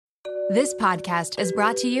This podcast is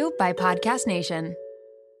brought to you by Podcast Nation.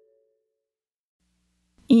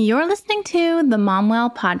 You're listening to the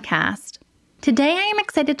MomWell podcast. Today, I am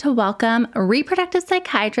excited to welcome reproductive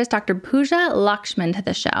psychiatrist Dr. Pooja Lakshmin to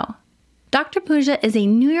the show. Dr. Pooja is a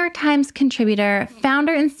New York Times contributor,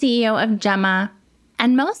 founder and CEO of Gemma,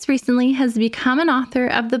 and most recently has become an author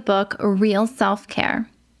of the book Real Self-Care.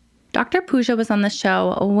 Dr. Pooja was on the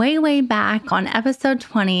show way back on episode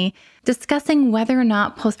 20, discussing whether or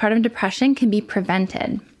not postpartum depression can be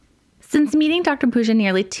prevented. Since meeting Dr. Pooja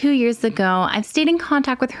nearly 2 years ago, I've stayed in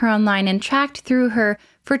contact with her online and tracked through her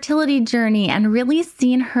fertility journey and really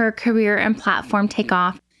seen her career and platform take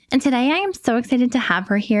off. And today I am so excited to have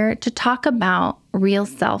her here to talk about real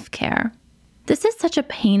self-care. This is such a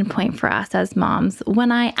pain point for us as moms.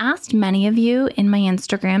 When I asked many of you in my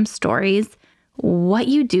Instagram stories what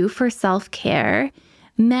you do for self-care,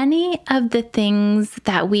 many of the things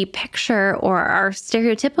that we picture or are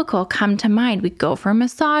stereotypical come to mind. We go for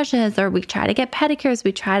massages, or we try to get pedicures,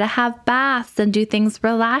 we try to have baths and do things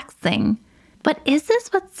relaxing. But is this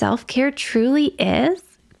what self-care truly is?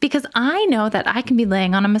 Because I know that I can be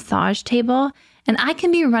laying on a massage table and I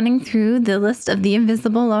can be running through the list of the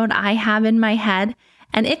invisible load I have in my head,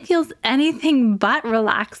 and it feels anything but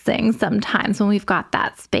relaxing sometimes when we've got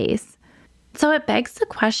that space. So it begs the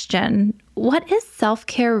question, what is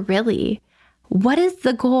self-care really? What is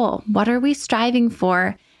the goal? What are we striving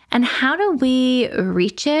for? And how do we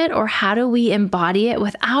reach it, or how do we embody it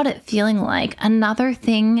without it feeling like another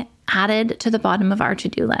thing added to the bottom of our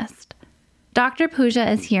to-do list? Dr.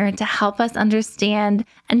 Pooja is here to help us understand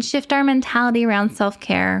and shift our mentality around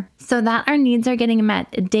self-care so that our needs are getting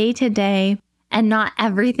met day to day and not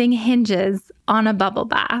everything hinges on a bubble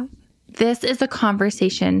bath. This is a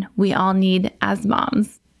conversation we all need as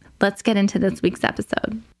moms. Let's get into this week's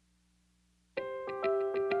episode.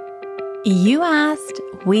 You asked,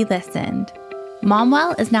 we listened.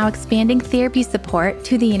 MomWell is now expanding therapy support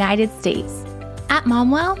to the United States. At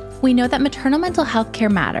MomWell, we know that maternal mental health care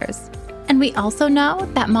matters. And we also know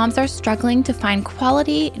that moms are struggling to find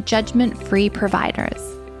quality, judgment-free providers.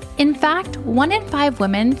 In fact, 1 in 5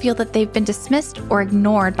 women feel that they've been dismissed or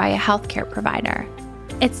ignored by a healthcare provider.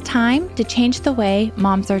 It's time to change the way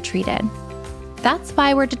moms are treated. That's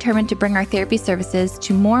why we're determined to bring our therapy services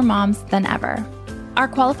to more moms than ever. Our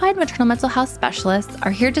qualified maternal mental health specialists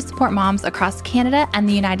are here to support moms across Canada and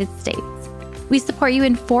the United States. We support you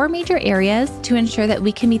in 4 major areas to ensure that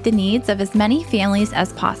we can meet the needs of as many families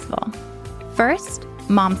as possible. First,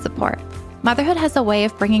 mom support. Motherhood has a way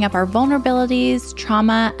of bringing up our vulnerabilities,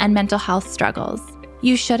 trauma, and mental health struggles.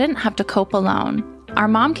 You shouldn't have to cope alone. Our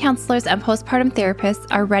mom counselors and postpartum therapists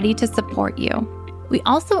are ready to support you. We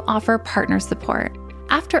also offer partner support.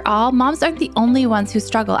 After all, moms aren't the only ones who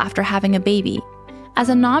struggle after having a baby. As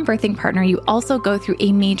a non-birthing partner, you also go through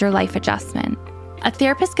a major life adjustment. A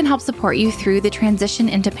therapist can help support you through the transition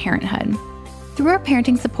into parenthood. Through our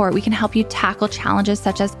parenting support, we can help you tackle challenges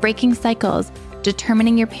such as breaking cycles,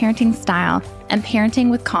 determining your parenting style, and parenting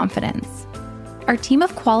with confidence. Our team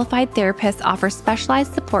of qualified therapists offers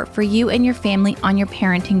specialized support for you and your family on your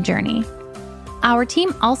parenting journey. Our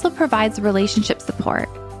team also provides relationship support.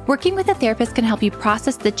 Working with a therapist can help you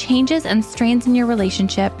process the changes and strains in your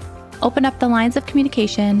relationship, open up the lines of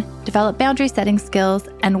communication, develop boundary setting skills,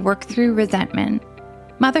 and work through resentment.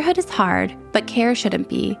 Motherhood is hard, but care shouldn't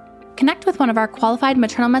be. Connect with one of our qualified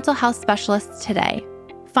maternal mental health specialists today.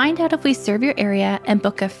 Find out if we serve your area and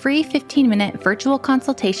book a free 15-minute virtual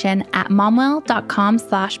consultation at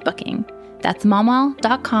momwell.com/booking. That's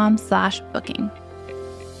momwell.com/booking.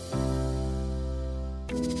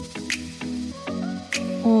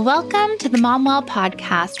 Welcome to the MomWell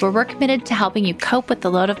podcast, where we're committed to helping you cope with the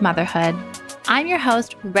load of motherhood. I'm your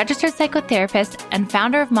host, registered psychotherapist and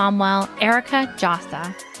founder of MomWell, Erica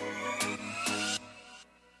Jossa.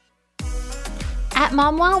 At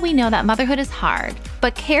MomWell, we know that motherhood is hard,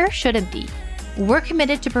 but care shouldn't be. We're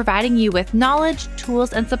committed to providing you with knowledge,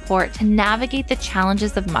 tools, and support to navigate the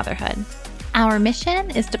challenges of motherhood. Our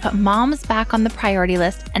mission is to put moms back on the priority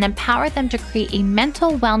list and empower them to create a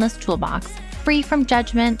mental wellness toolbox free from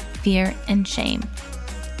judgment, fear, and shame.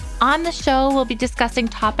 On the show, we'll be discussing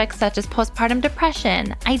topics such as postpartum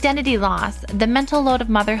depression, identity loss, the mental load of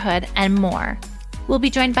motherhood, and more. We'll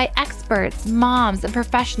be joined by experts, moms, and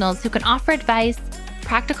professionals who can offer advice,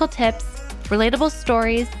 practical tips, relatable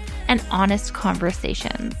stories, and honest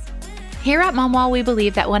conversations. Here at MomWell, we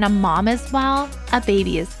believe that when a mom is well, a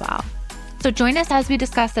baby is well. So join us as we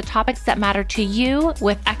discuss the topics that matter to you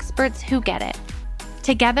with experts who get it.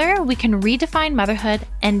 Together, we can redefine motherhood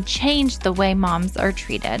and change the way moms are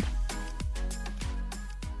treated.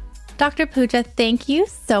 Dr. Pooja, thank you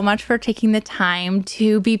so much for taking the time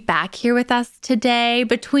to be back here with us today.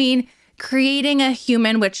 Between creating a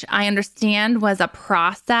human, which I understand was a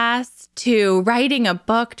process, to writing a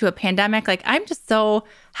book, to a pandemic, like I'm just so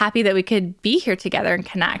happy that we could be here together and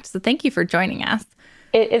connect. So thank you for joining us.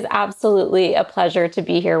 It is absolutely a pleasure to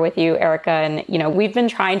be here with you, Erica. And, we've been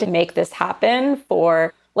trying to make this happen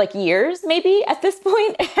for like years, maybe at this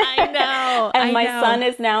point. I know. And my son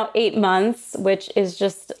is now 8 months, which is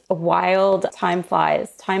just wild. Time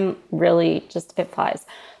flies. Time really it flies.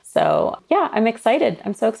 So yeah, I'm excited.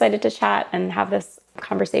 I'm so excited to chat and have this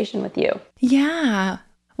conversation with you. Yeah.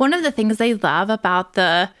 One of the things I love about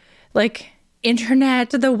the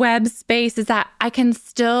internet, the web space is that I can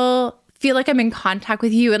still feel like I'm in contact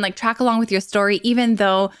with you and track along with your story, even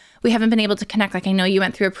though we haven't been able to connect. I know you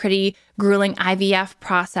went through a pretty grueling IVF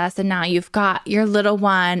process and now you've got your little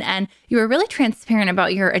one, and you were really transparent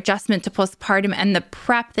about your adjustment to postpartum and the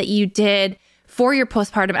prep that you did for your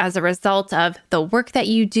postpartum as a result of the work that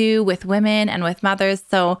you do with women and with mothers.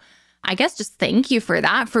 So I guess just thank you for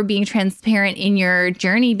that, for being transparent in your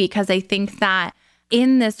journey, because I think that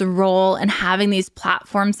in this role and having these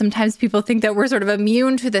platforms, sometimes people think that we're sort of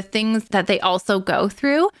immune to the things that they also go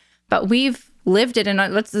through, but we've lived it. And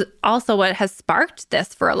that's also what has sparked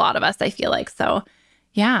this for a lot of us, I feel like. So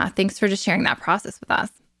yeah, thanks for just sharing that process with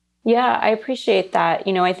us. Yeah, I appreciate that.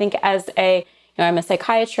 I think I'm a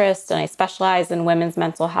psychiatrist and I specialize in women's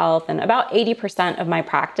mental health, and about 80% of my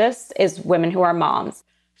practice is women who are moms.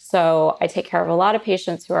 So I take care of a lot of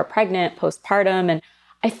patients who are pregnant, postpartum, and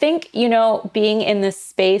I think, being in this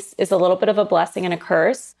space is a little bit of a blessing and a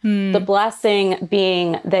curse. The blessing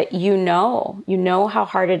being that you know how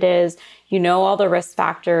hard it is, all the risk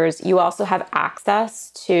factors. You also have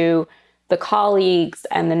access to the colleagues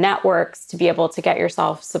and the networks to be able to get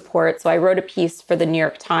yourself support. So I wrote a piece for the New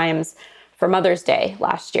York Times for Mother's Day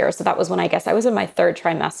last year. So that was when I was in my third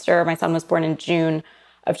trimester. My son was born in June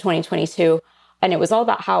of 2022. And it was all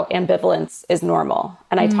about how ambivalence is normal.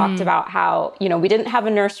 And I talked about how, we didn't have a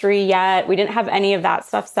nursery yet. We didn't have any of that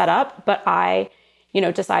stuff set up. But I,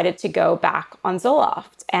 decided to go back on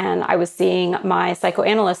Zoloft. And I was seeing my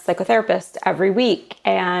psychoanalyst, psychotherapist every week.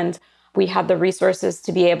 And we had the resources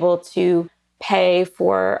to be able to pay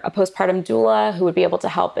for a postpartum doula who would be able to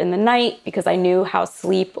help in the night, because I knew how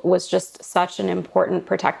sleep was just such an important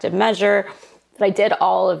protective measure. That I did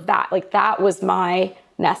all of that. That was my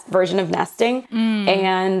version of nesting.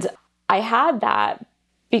 And I had that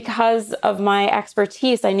because of my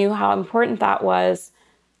expertise. I knew how important that was.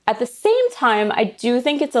 At the same time, I do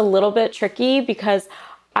think it's a little bit tricky because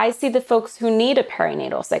I see the folks who need a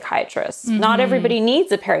perinatal psychiatrist. Not everybody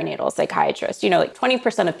needs a perinatal psychiatrist.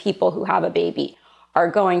 20% of people who have a baby are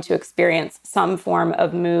going to experience some form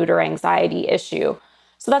of mood or anxiety issue.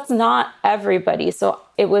 So that's not everybody. So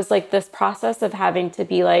it was this process of having to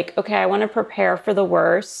be okay, I want to prepare for the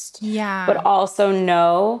worst, but also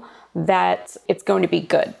know that it's going to be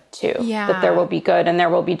good too. That there will be good and there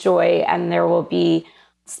will be joy and there will be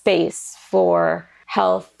space for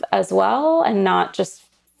health as well, and not just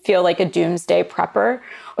feel like a doomsday prepper.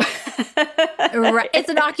 Right. It's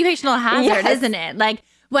an occupational hazard, isn't it?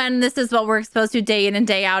 When this is what we're exposed to day in and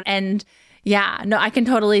day out. And yeah, no, I can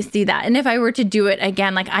totally see that. And if I were to do it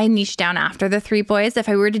again, I niched down after the 3 boys. If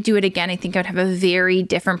I were to do it again, I think I would have a very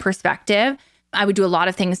different perspective. I would do a lot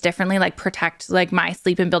of things differently, protect my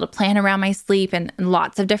sleep and build a plan around my sleep and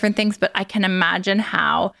lots of different things. But I can imagine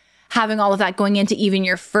how having all of that going into even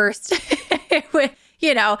your first,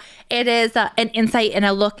 it is an insight and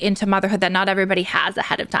a look into motherhood that not everybody has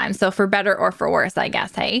ahead of time. So for better or for worse, I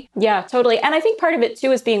guess, hey? Yeah, totally. And I think part of it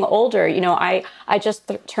too is being older. I just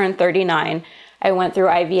turned 39. I went through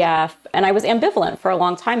IVF and I was ambivalent for a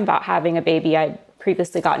long time about having a baby. I'd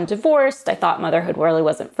previously gotten divorced. I thought motherhood really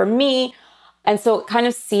wasn't for me. And so kind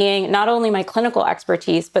of seeing not only my clinical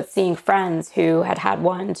expertise, but seeing friends who had had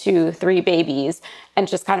 1, 2, 3 babies and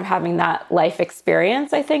just kind of having that life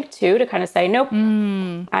experience, I think, too, to kind of say, nope,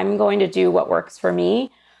 I'm going to do what works for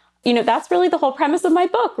me. That's really the whole premise of my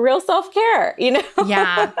book, Real Self-Care,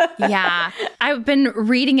 Yeah. I've been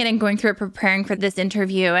reading it and going through it, preparing for this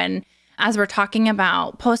interview. And as we're talking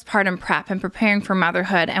about postpartum prep and preparing for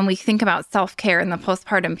motherhood, and we think about self-care in the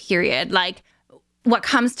postpartum period, what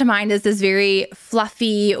comes to mind is this very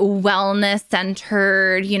fluffy,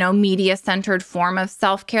 wellness-centered, media-centered form of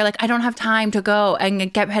self-care. I don't have time to go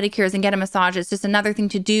and get pedicures and get a massage. It's just another thing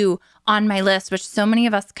to do on my list, which so many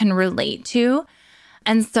of us can relate to.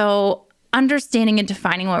 And so understanding and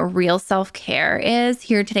defining what real self-care is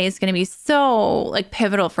here today is going to be so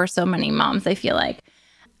pivotal for so many moms, I feel like.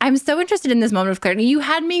 I'm so interested in this moment of clarity. You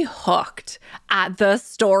had me hooked at the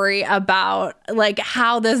story about like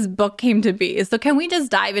how this book came to be. So can we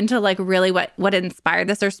just dive into like really what inspired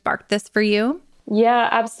this or sparked this for you? Yeah,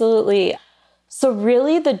 absolutely. So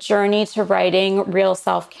really the journey to writing Real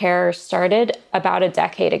Self-Care started about a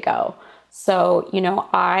decade ago. So,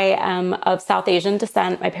 I am of South Asian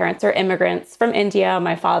descent. My parents are immigrants from India.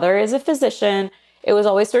 My father is a physician. It was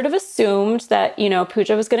always sort of assumed that,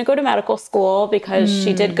 Pooja was going to go to medical school because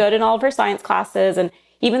she did good in all of her science classes. And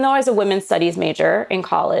even though I was a women's studies major in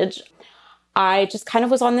college, I just kind of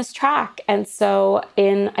was on this track. And so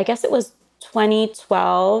I guess it was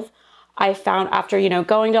 2012, I found after,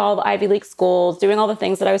 going to all the Ivy League schools, doing all the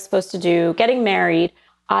things that I was supposed to do, getting married,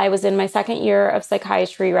 I was in my second year of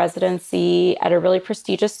psychiatry residency at a really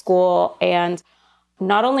prestigious school. And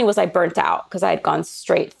not only was I burnt out because I had gone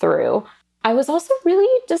straight through, I was also really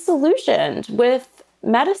disillusioned with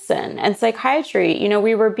medicine and psychiatry.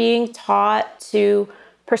 We were being taught to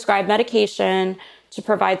prescribe medication, to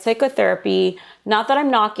provide psychotherapy. Not that I'm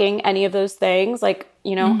knocking any of those things. Like,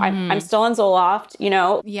 I'm still on Zoloft,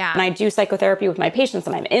 Yeah. and I do psychotherapy with my patients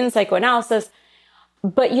and I'm in psychoanalysis.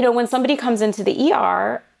 But, when somebody comes into the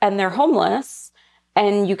ER and they're homeless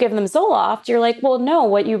and you give them Zoloft, you're like, well, no,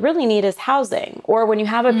 what you really need is housing. Or when you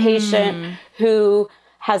have a patient who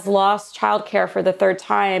has lost childcare for the third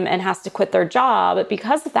time and has to quit their job,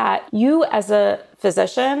 because of that, you as a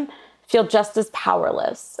physician feel just as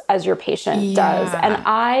powerless as your patient does. And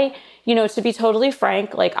I, to be totally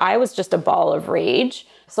frank, like I was just a ball of rage.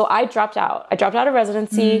 So I dropped out. I dropped out of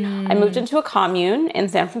residency. I moved into a commune in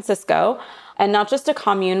San Francisco. And not just a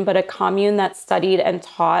commune, but a commune that studied and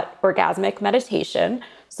taught orgasmic meditation.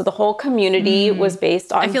 So the whole community was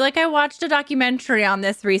based on... I feel like I watched a documentary on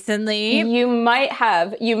this recently. You might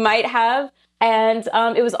have. And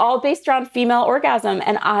it was all based around female orgasm.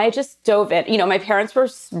 And I just dove in. My parents were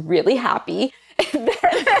really happy. Can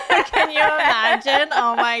you imagine?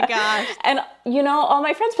 Oh my gosh. And, all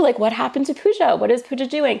my friends were like, what happened to Pooja? What is Pooja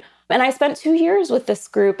doing? And I spent 2 years with this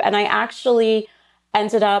group. And I actually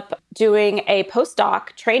ended up doing a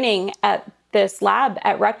postdoc training at this lab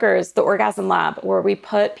at Rutgers, the Orgasm Lab, where we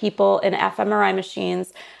put people in fMRI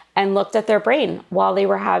machines and looked at their brain while they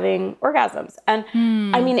were having orgasms. And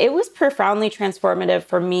I mean, it was profoundly transformative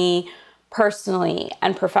for me personally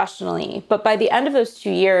and professionally. But by the end of those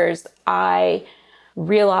 2 years, I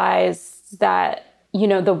realized that,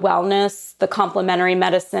 the wellness, the complementary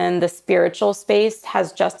medicine, the spiritual space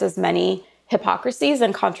has just as many hypocrisies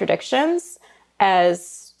and contradictions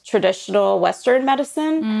as traditional Western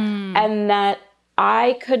medicine, and that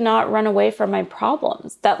I could not run away from my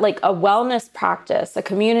problems, that like a wellness practice, a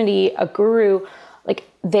community, a guru, like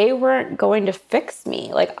they weren't going to fix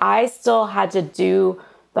me. Like I still had to do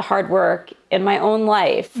the hard work in my own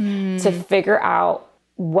life to figure out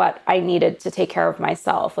what I needed to take care of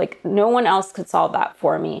myself. Like no one else could solve that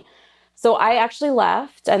for me. So I actually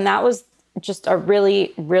left, and that was just a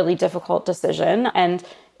really, really difficult decision. And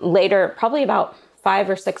later, probably about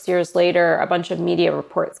 5 or 6 years later, a bunch of media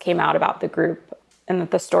reports came out about the group, and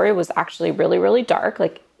that the story was actually really, really dark.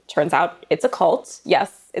 Like, turns out it's a cult.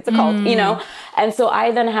 Yes, it's a cult, And so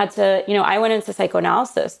I then had to, I went into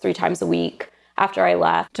psychoanalysis 3 times a week after I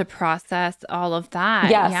left. To process all of that.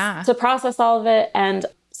 Yes, Yeah. to process all of it. And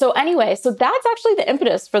so anyway, so that's actually the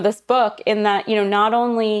impetus for this book, in that, not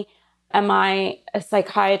only am I a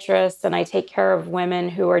psychiatrist and I take care of women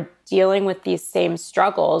who are dealing with these same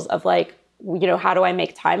struggles of like, how do I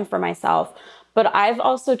make time for myself? But I've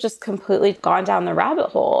also just completely gone down the rabbit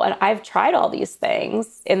hole, and I've tried all these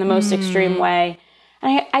things in the most extreme way.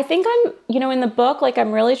 And I think I'm, in the book, like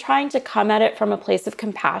I'm really trying to come at it from a place of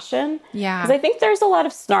compassion. Yeah. Because I think there's a lot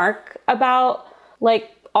of snark about like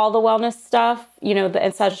all the wellness stuff, the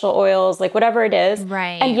essential oils, like whatever it is.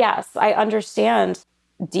 Right. And yes, I understand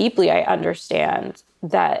deeply. I understand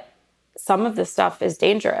that some of this stuff is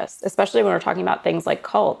dangerous, especially when we're talking about things like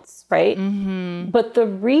cults, right? But the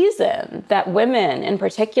reason that women in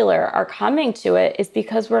particular are coming to it is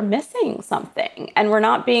because we're missing something and we're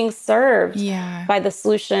not being served by the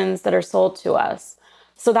solutions that are sold to us.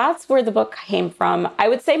 So that's where the book came from. I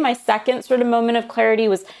would say my second sort of moment of clarity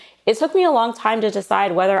was, it took me a long time to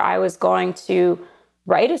decide whether I was going to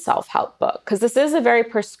write a self-help book, because this is a very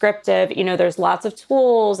prescriptive, there's lots of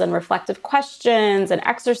tools and reflective questions and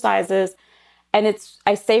exercises. And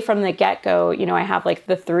I say from the get-go, I have like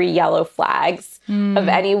the 3 yellow flags of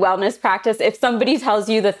any wellness practice. If somebody tells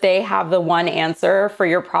you that they have the one answer for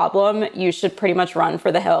your problem, you should pretty much run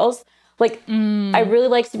for the hills. Like, I really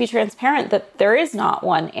like to be transparent that there is not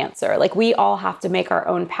one answer. Like, we all have to make our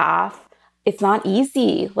own path. It's not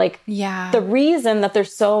easy. Like, the reason that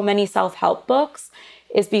there's so many self-help books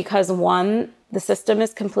is because one, the system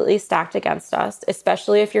is completely stacked against us,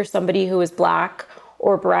 especially if you're somebody who is Black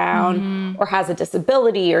or brown or has a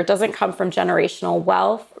disability or doesn't come from generational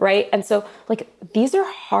wealth, right? And so like, these are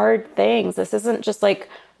hard things. This isn't just like,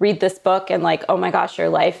 read this book and like, oh my gosh, your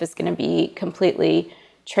life is going to be completely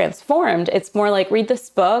transformed. It's more like, read this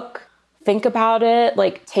book, think about it,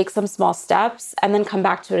 like take some small steps and then come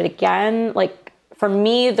back to it again. Like for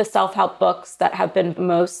me, the self-help books that have been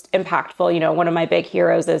most impactful, you know, one of my big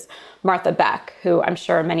heroes is Martha Beck, who I'm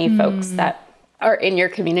sure many folks that are in your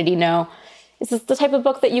community know. This is the type of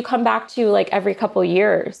book that you come back to like every couple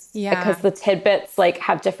years because the tidbits like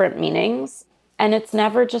have different meanings. And it's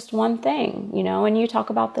never just one thing, you know, and you talk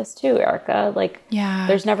about this too, Erica, like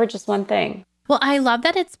there's never just one thing. Well, I love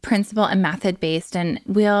that it's principle and method based, and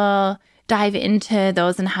we'll dive into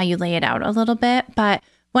those and how you lay it out a little bit. But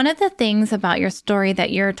one of the things about your story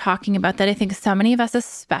that you're talking about that I think so many of us,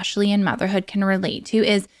 especially in motherhood, can relate to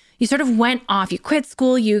is you sort of went off, you quit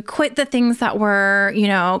school, you quit the things that were, you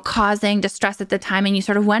know, causing distress at the time, and you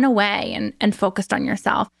sort of went away and focused on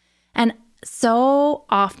yourself. And so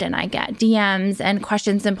often I get DMs and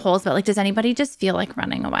questions and polls about like, does anybody just feel like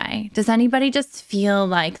running away? Does anybody just feel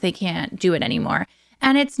like they can't do it anymore?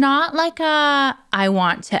 And it's not like I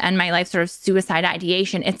want to end my life sort of suicide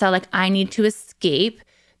ideation. It's like, I need to escape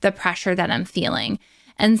the pressure that I'm feeling.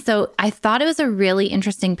 And so I thought it was a really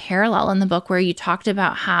interesting parallel in the book where you talked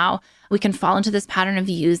about how we can fall into this pattern of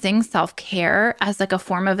using self-care as like a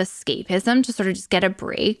form of escapism to sort of just get a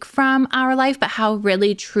break from our life, but how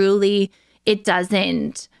really, truly it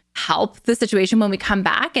doesn't help the situation when we come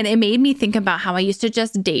back. And it made me think about how I used to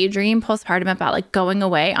just daydream postpartum about like going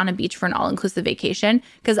away on a beach for an all-inclusive vacation.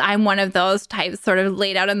 Because I'm one of those types sort of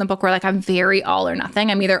laid out in the book where like I'm very all or nothing.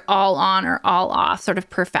 I'm either all on or all off, sort of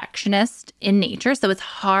perfectionist in nature. So it's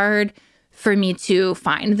hard for me to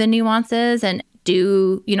find the nuances and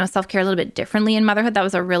do, you know, self-care a little bit differently in motherhood. That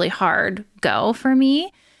was a really hard go for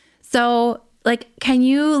me. So like, can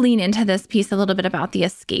you lean into this piece a little bit about the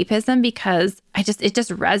escapism? Because it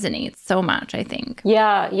just resonates so much, I think.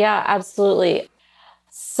 Yeah, absolutely.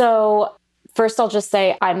 So first I'll just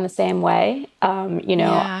say I'm the same way.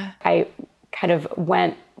 I kind of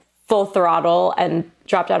went full throttle and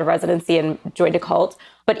dropped out of residency and joined a cult.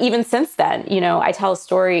 But even since then, you know, I tell a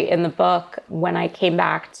story in the book when I came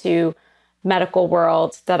back to medical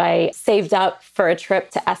world that I saved up for a trip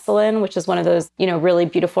to Esalen, which is one of those, you know, really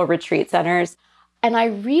beautiful retreat centers. And I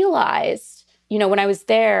realized, you know, when I was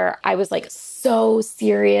there, I was like so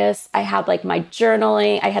serious. I had like my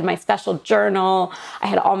journaling, I had my special journal, I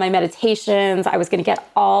had all my meditations. I was going to get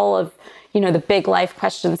all of, you know, the big life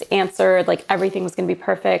questions answered, like everything was going to be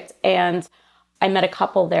perfect. And I met a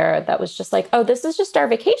couple there that was just like, oh, this is just our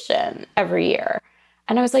vacation every year.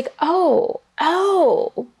 And I was like, oh,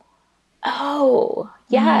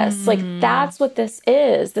 yes, like that's what this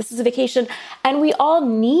is. This is a vacation. And we all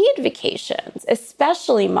need vacations,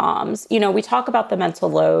 especially moms. You know, we talk about the mental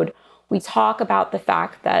load. We talk about the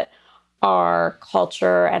fact that our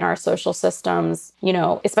culture and our social systems, you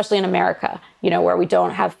know, especially in America, you know, where we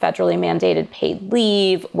don't have federally mandated paid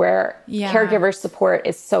leave, where caregiver support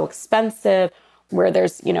is so expensive, where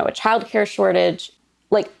there's, you know, a childcare shortage.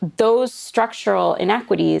 Like those structural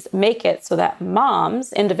inequities make it so that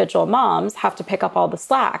moms, individual moms, have to pick up all the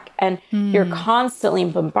slack. And you're constantly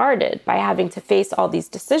bombarded by having to face all these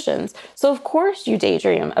decisions. So of course you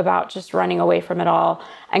daydream about just running away from it all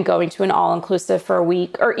and going to an all-inclusive for a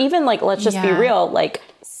week. Or even like, let's just be real, like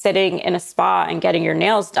sitting in a spa and getting your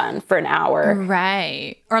nails done for an hour.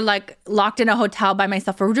 Right. Or like locked in a hotel by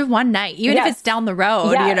myself for just one night, even if it's down the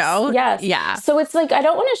road, you know? Yes. Yeah. So it's like, I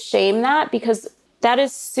don't want to shame that because that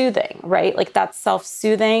is soothing, right? Like that's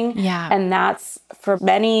self-soothing. Yeah. And that's for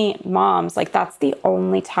many moms, like that's the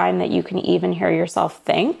only time that you can even hear yourself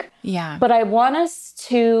think. Yeah. But I want us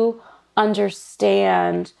to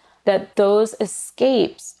understand that those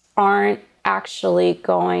escapes aren't actually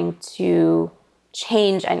going to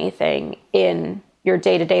change anything in your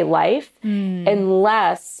day-to-day life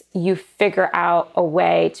unless you figure out a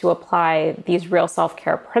way to apply these real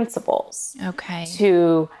self-care principles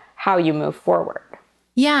to how you move forward.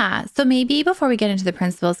 Yeah. So maybe before we get into the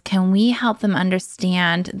principles, can we help them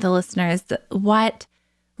understand, the listeners, what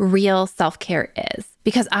real self-care is?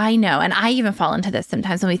 Because I know, and I even fall into this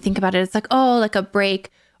sometimes when we think about it, it's like, oh, like a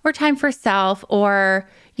break or time for self, or,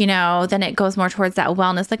 you know, then it goes more towards that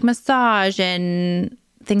wellness, like massage and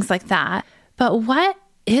things like that. But what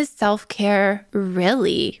is self-care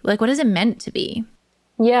really? Like, what is it meant to be?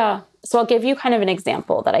 Yeah. So I'll give you kind of an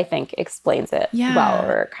example that I think explains it well,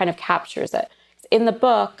 or kind of captures it. In the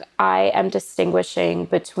book, I am distinguishing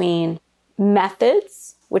between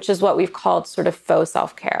methods, which is what we've called sort of faux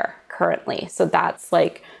self-care currently. So that's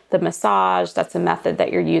like the massage, that's a method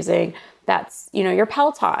that you're using. That's, your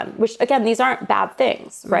Peloton, which again, these aren't bad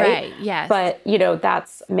things, right? Right, yes. But,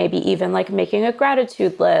 that's maybe even like making a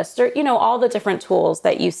gratitude list or, all the different tools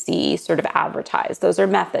that you see sort of advertised. Those are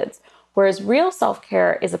methods. Whereas real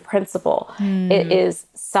self-care is a principle. It is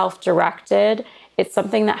self-directed. It's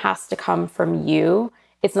something that has to come from you.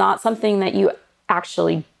 It's not something that you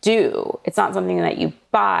actually do. It's not something that you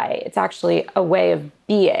buy. It's actually a way of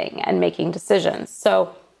being and making decisions.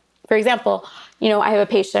 So, for example, I have a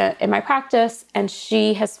patient in my practice and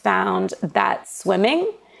she has found that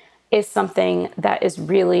swimming is something that is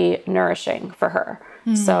really nourishing for her.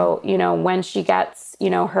 So, when she gets,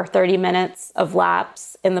 her 30 minutes of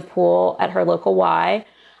laps in the pool at her local Y,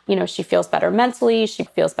 she feels better mentally, she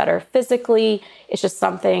feels better physically. It's just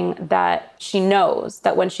something that she knows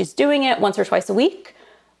that when she's doing it once or twice a week,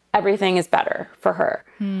 everything is better for her.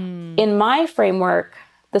 In my framework,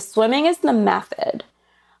 the swimming is the method.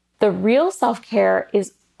 The real self-care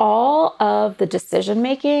is all of the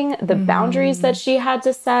decision-making, the boundaries that she had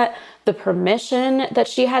to set, the permission that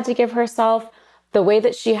she had to give herself, the way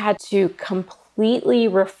that she had to completely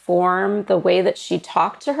reform the way that she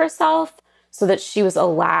talked to herself so that she was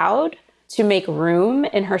allowed to make room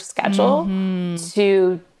in her schedule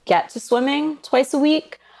to get to swimming twice a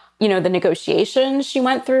week. The negotiations she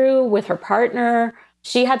went through with her partner,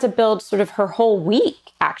 she had to build sort of her whole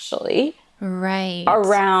week, actually,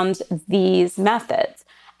 around these methods.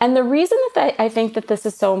 And the reason that I think that this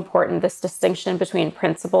is so important, this distinction between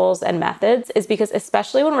principles and methods, is because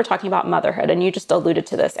especially when we're talking about motherhood, and you just alluded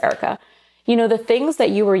to this, Erica, the things that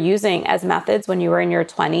you were using as methods when you were in your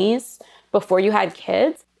 20s, before you had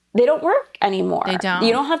kids, they don't work anymore. They don't.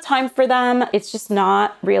 You don't have time for them. It's just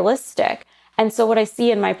not realistic. And so what I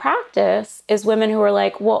see in my practice is women who are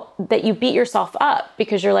like, well, that you beat yourself up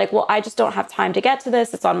because you're like, well, I just don't have time to get to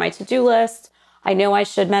this. It's on my to-do list. I know I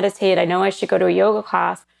should meditate. I know I should go to a yoga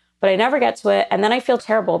class, but I never get to it. And then I feel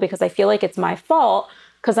terrible because I feel like it's my fault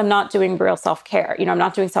because I'm not doing real self-care. I'm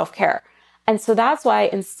not doing self-care. And so that's why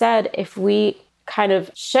instead, if we kind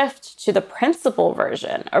of shift to the principle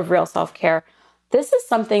version of real self-care, this is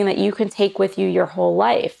something that you can take with you your whole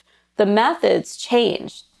life. The methods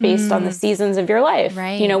change based on the seasons of your life.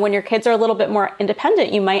 Right. When your kids are a little bit more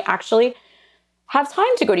independent, you might actually have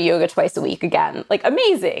time to go to yoga twice a week again. Like,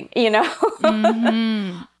 amazing,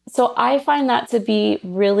 So I find that to be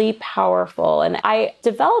really powerful. And I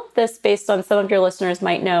developed this based on, some of your listeners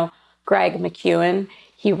might know Greg McKeown.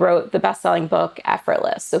 He wrote the best-selling book,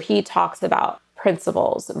 Effortless. So he talks about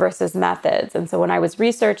principles versus methods. And so when I was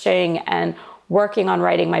researching and working on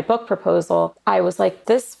writing my book proposal, I was like,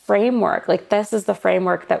 this framework, this is the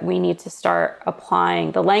framework that we need to start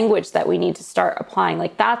applying, the language that we need to start applying.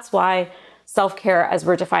 That's why self-care, as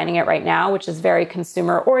we're defining it right now, which is very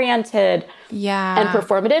consumer-oriented and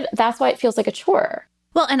performative, that's why it feels like a chore.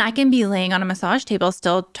 Well, and I can be laying on a massage table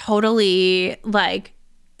still totally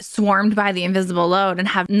swarmed by the invisible load and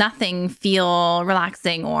have nothing feel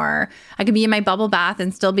relaxing, or I could be in my bubble bath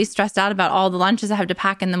and still be stressed out about all the lunches I have to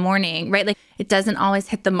pack in the morning, right? It doesn't always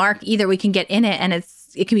hit the mark either. We can get in it and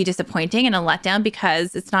it can be disappointing and a letdown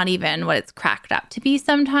because it's not even what it's cracked up to be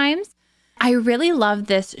sometimes. I really love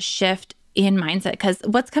this shift in mindset because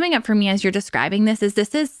what's coming up for me as you're describing this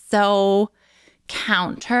is so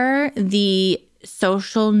counter the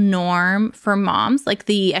social norm for moms,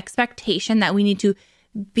 the expectation that we need to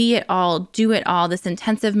be it all, do it all, this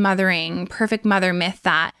intensive mothering, perfect mother myth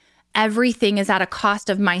that everything is at a cost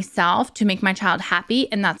of myself to make my child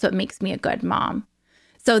happy, and that's what makes me a good mom.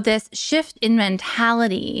 So this shift in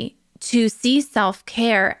mentality to see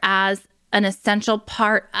self-care as an essential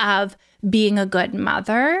part of being a good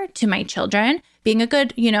mother to my children, being a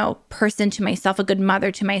good, person to myself, a good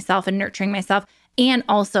mother to myself and nurturing myself, and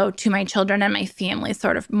also to my children and my family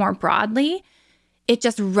sort of more broadly, it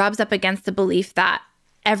just rubs up against the belief that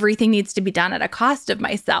everything needs to be done at a cost of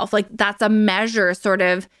myself. That's a measure sort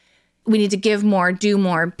of, we need to give more, do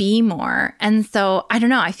more, be more. And so I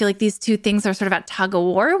don't know, I feel like these two things are sort of at tug of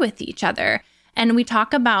war with each other. And we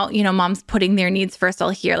talk about, moms putting their needs first.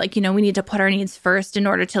 I'll hear we need to put our needs first in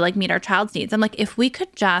order to meet our child's needs. I'm like, if we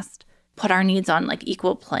could just put our needs on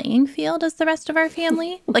equal playing field as the rest of our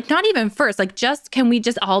family, not even first, can we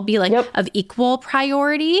just all be of equal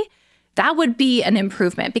priority? That would be an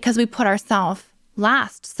improvement because we put ourselves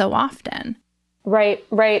last so often. Right.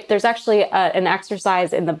 There's actually an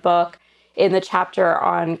exercise in the book, in the chapter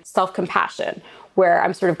on self-compassion, where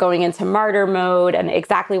I'm sort of going into martyr mode and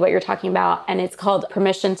exactly what you're talking about. And it's called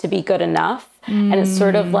Permission to be Good Enough. And it's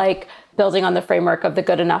sort of building on the framework of the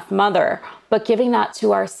good enough mother. but giving that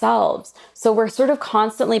to ourselves. So we're sort of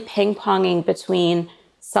constantly ping-ponging between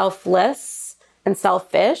selfless and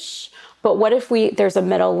selfish. But what if there's a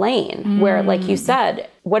middle lane where, like you said,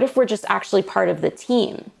 what if we're just actually part of the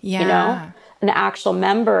team, an actual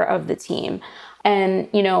member of the team? And,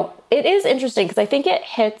 it is interesting because I think it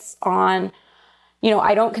hits on,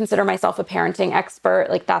 I don't consider myself a parenting expert.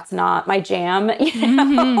 Like, that's not my jam,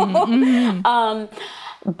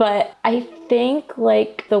 but I think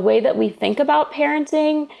like the way that we think about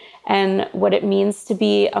parenting and what it means to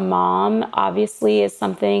be a mom obviously is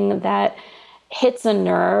something that hits a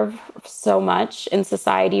nerve so much in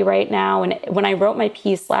society right now. And when I wrote my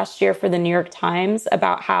piece last year for the New York Times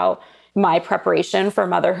about how my preparation for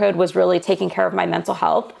motherhood was really taking care of my mental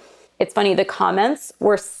health, it's funny, the comments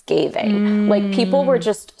were scathing. Like, people were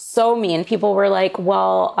just so mean. People were like,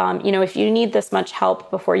 well, if you need this much help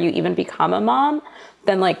before you even become a mom,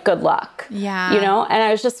 then like, good luck. Yeah. And I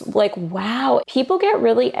was just like, wow, people get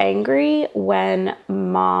really angry when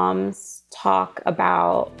moms talk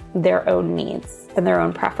about their own needs and their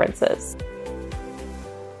own preferences.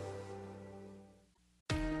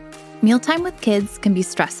 Mealtime with kids can be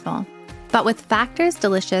stressful, but with Factor's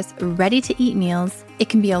delicious, ready-to-eat meals, it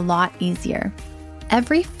can be a lot easier.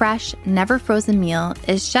 Every fresh, never frozen meal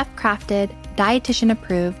is chef-crafted, dietitian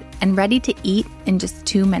approved, and ready to eat in just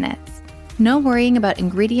 2 minutes. No worrying about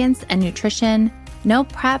ingredients and nutrition, no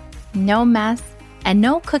prep, no mess, and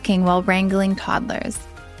no cooking while wrangling toddlers.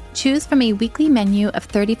 Choose from a weekly menu of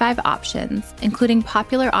 35 options, including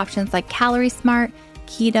popular options like Calorie Smart,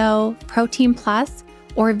 Keto, Protein Plus,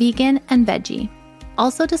 or Vegan and Veggie.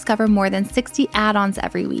 Also discover more than 60 add-ons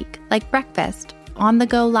every week, like breakfast,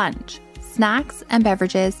 on-the-go lunch, snacks, and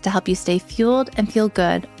beverages to help you stay fueled and feel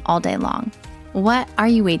good all day long. What are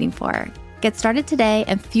you waiting for? Get started today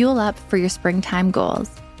and fuel up for your springtime goals.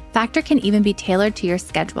 Factor can even be tailored to your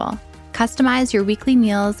schedule. Customize your weekly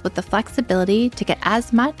meals with the flexibility to get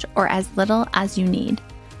as much or as little as you need.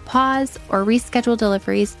 Pause or reschedule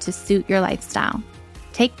deliveries to suit your lifestyle.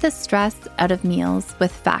 Take the stress out of meals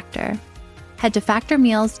with Factor. Head to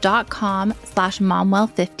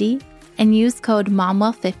factormeals.com/momwell50 and use code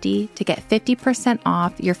momwell50 to get 50%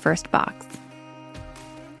 off your first box.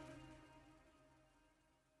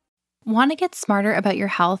 Want to get smarter about your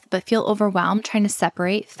health but feel overwhelmed trying to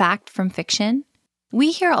separate fact from fiction?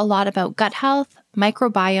 We hear a lot about gut health,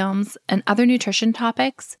 microbiomes, and other nutrition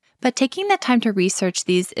topics, but taking the time to research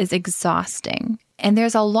these is exhausting, and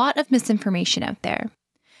there's a lot of misinformation out there.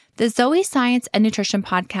 The Zoe Science and Nutrition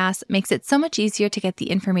podcast makes it so much easier to get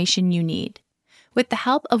the information you need. With the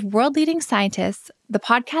help of world-leading scientists, the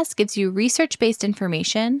podcast gives you research-based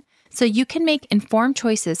information so you can make informed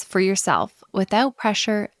choices for yourself without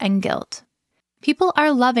pressure and guilt. People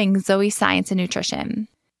are loving Zoe Science and Nutrition.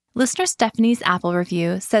 Listener Stephanie's Apple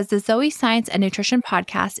review says the Zoe Science and Nutrition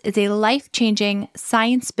podcast is a life-changing,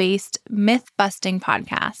 science-based, myth-busting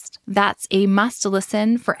podcast. That's a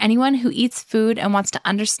must-listen for anyone who eats food and wants to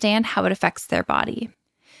understand how it affects their body.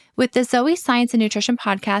 With the Zoe Science and Nutrition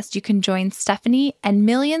podcast, you can join Stephanie and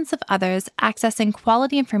millions of others accessing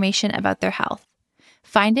quality information about their health.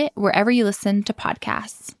 Find it wherever you listen to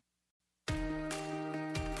podcasts.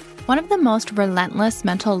 One of the most relentless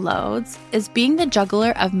mental loads is being the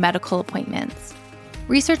juggler of medical appointments.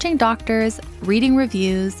 Researching doctors, reading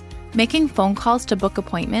reviews, making phone calls to book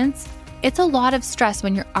appointments, it's a lot of stress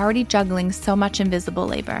when you're already juggling so much invisible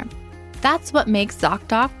labor. That's what makes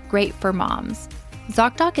ZocDoc great for moms.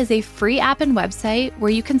 ZocDoc is a free app and website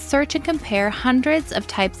where you can search and compare hundreds of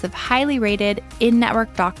types of highly rated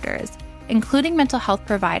in-network doctors, including mental health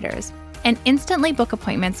providers, and instantly book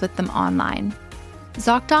appointments with them online.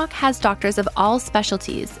 ZocDoc has doctors of all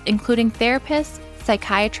specialties, including therapists,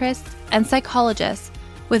 psychiatrists, and psychologists,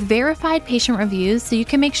 with verified patient reviews so you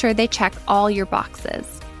can make sure they check all your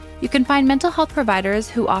boxes. You can find mental health providers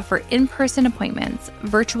who offer in-person appointments,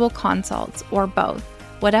 virtual consults, or both,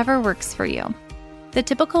 whatever works for you. The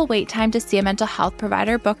typical wait time to see a mental health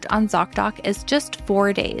provider booked on ZocDoc is just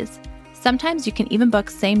 4 days. Sometimes you can even book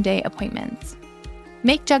same-day appointments.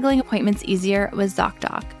 Make juggling appointments easier with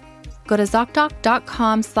ZocDoc. Go to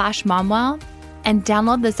ZocDoc.com/momwell and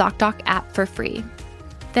download the ZocDoc app for free.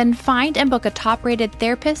 Then find and book a top-rated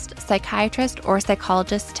therapist, psychiatrist, or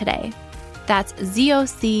psychologist today. That's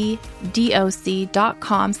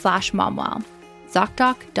ZocDoc.com/momwell.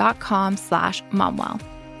 ZocDoc.com/momwell.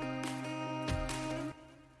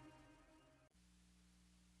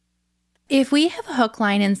 If we have hook,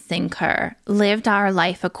 line, and sinker lived our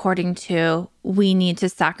life according to we need to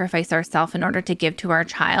sacrifice ourselves in order to give to our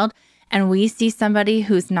child, and we see somebody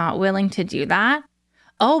who's not willing to do that,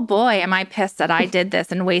 oh boy, am I pissed that I did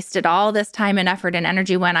this and wasted all this time and effort and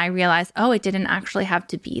energy when I realized, oh, it didn't actually have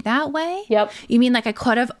to be that way? Yep. You mean like I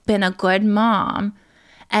could have been a good mom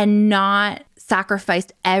and not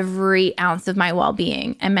sacrificed every ounce of my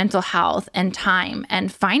well-being and mental health and time and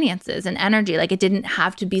finances and energy. Like it didn't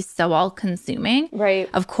have to be so all-consuming. Right.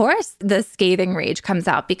 Of course, the scathing rage comes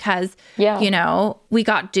out because, you know, we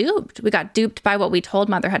got duped. We got duped by what we told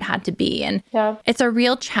motherhood had to be. And it's a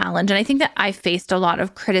real challenge. And I think that I faced a lot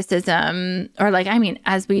of criticism or like, I mean,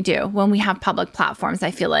 as we do, when we have public platforms,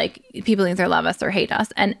 I feel like people either love us or hate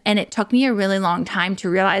us. And it took me a really long time to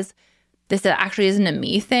realize this actually isn't a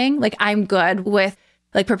me thing. Like I'm good with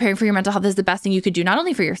like preparing for your mental health is the best thing you could do, not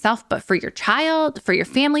only for yourself, but for your child, for your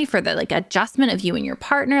family, for the like adjustment of you and your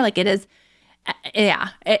partner. Like it is,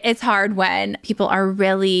 it's hard when people are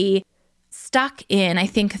really stuck in, I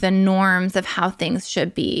think, the norms of how things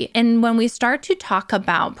should be. And when we start to talk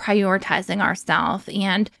about prioritizing ourselves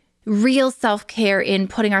and real self-care in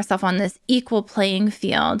putting ourselves on this equal playing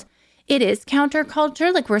field, it is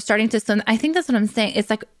counterculture. Like we're starting to swim. I think that's what I'm saying. It's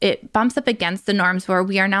like it bumps up against the norms where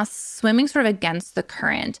we are now swimming sort of against the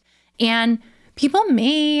current. And people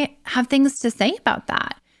may have things to say about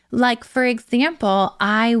that. Like, for example,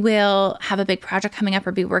 I will have a big project coming up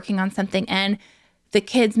or be working on something and the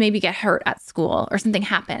kids maybe get hurt at school or something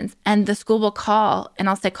happens and the school will call and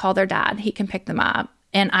I'll say, call their dad. He can pick them up.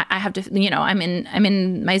 And I have to, you know, I'm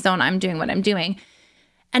in my zone. I'm doing what I'm doing.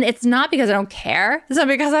 And it's not because I don't care. It's not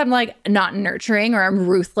because I'm like not nurturing or I'm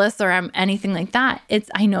ruthless or I'm anything like that. It's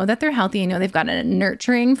I know that they're healthy. I know they've got a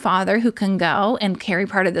nurturing father who can go and carry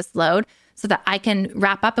part of this load so that I can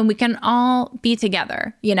wrap up and we can all be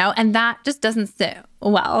together, you know? And that just doesn't sit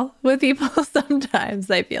well with people sometimes,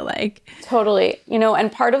 I feel like. Totally. You know, and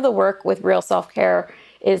part of the work with real self-care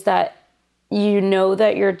is that you know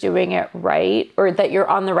that you're doing it right or that you're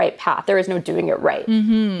on the right path. There is no doing it right.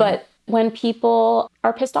 Mm-hmm. But when people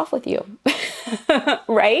are pissed off with you,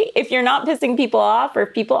 right? If you're not pissing people off or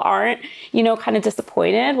if people aren't, you know, kind of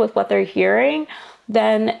disappointed with what they're hearing,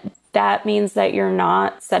 then that means that you're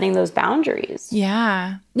not setting those boundaries.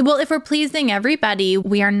 Yeah. Well, if we're pleasing everybody,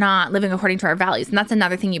 we are not living according to our values. And that's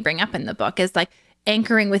another thing you bring up in the book is like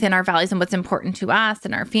anchoring within our values and what's important to us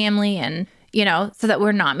and our family and, you know, so that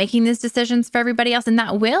we're not making these decisions for everybody else. And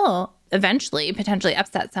that will eventually potentially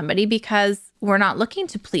upset somebody because we're not looking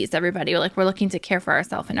to please everybody. We're looking to care for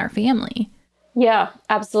ourselves and our family. Yeah,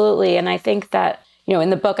 absolutely. And I think that, you know,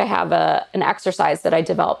 in the book, I have an exercise that I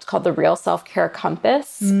developed called the Real Self-Care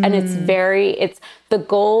Compass. And it's the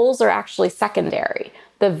goals are actually secondary.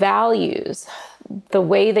 The values, the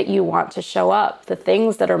way that you want to show up, the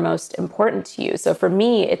things that are most important to you. So for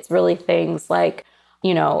me, it's really things like,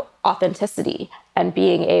 you know, authenticity and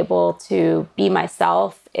being able to be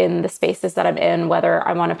myself in the spaces that I'm in, whether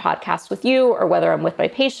I'm on a podcast with you or whether I'm with my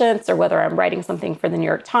patients or whether I'm writing something for the New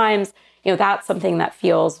York Times. You know, that's something that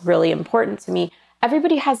feels really important to me.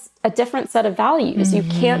 Everybody has a different set of values. Mm-hmm.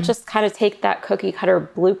 You can't just kind of take that cookie cutter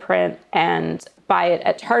blueprint and buy it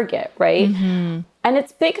at Target, right? Mm-hmm. And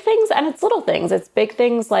it's big things and it's little things. It's big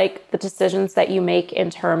things like the decisions that you make in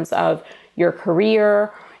terms of your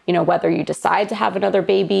career, you know, whether you decide to have another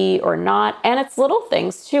baby or not. And it's little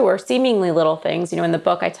things too, or seemingly little things. You know, in the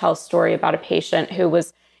book, I tell a story about a patient who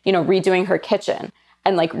was, you know, redoing her kitchen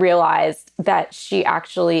and like realized that she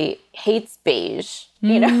actually hates beige,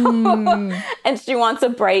 you know, and she wants a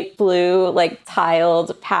bright blue, like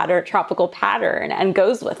tiled pattern, tropical pattern and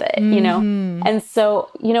goes with it, you know? And so,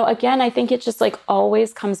 you know, again, I think it just like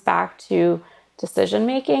always comes back to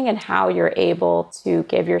decision-making and how you're able to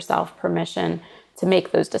give yourself permission to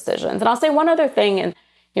make those decisions. And I'll say one other thing, and,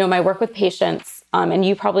 you know, my work with patients, and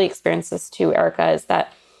you probably experience this too, Erica, is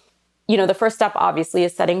that, you know, the first step obviously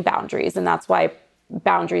is setting boundaries. And that's why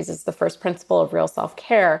boundaries is the first principle of real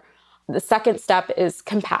self-care. The second step is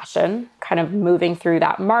compassion, kind of moving through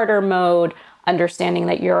that martyr mode, understanding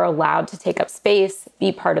that you're allowed to take up space,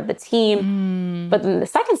 be part of the team. But then the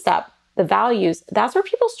second step, the values, that's where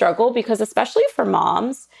people struggle because especially for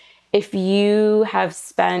moms, if you have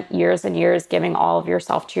spent years and years giving all of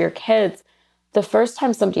yourself to your kids, the first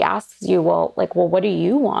time somebody asks you, well, what do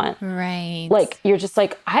you want? Right. Like, you're just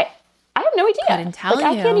like, I have no idea. Couldn't tell you.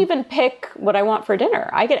 I can't even pick what I want for dinner.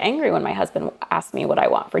 I get angry when my husband asks me what I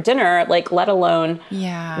want for dinner, like, let alone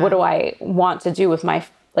what do I want to do with my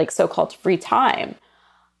like so-called free time.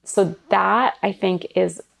 So that I think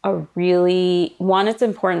is a really, one, it's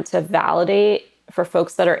important to validate for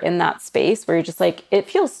folks that are in that space where you're just like, it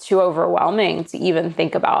feels too overwhelming to even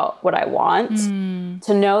think about what I want,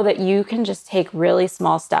 to know that you can just take really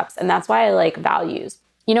small steps. And that's why I like values.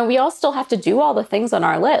 we all still have to do all the things on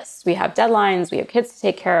our list. We have deadlines, we have kids to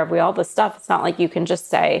take care of, we all this stuff. It's not like you can just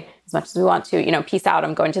say, as much as we want to, peace out,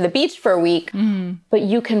 I'm going to the beach for a week. But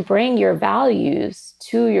you can bring your values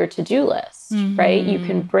to your to-do list, right? You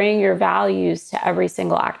can bring your values to every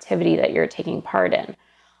single activity that you're taking part in.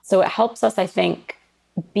 So it helps us, I think,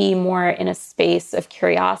 be more in a space of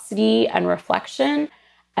curiosity and reflection,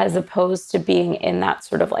 as opposed to being in that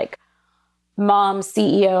sort of like mom,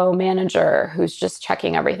 CEO, manager who's just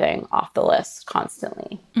checking everything off the list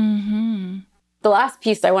constantly. The last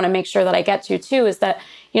piece I want to make sure that I get to too is that,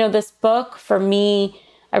 this book for me,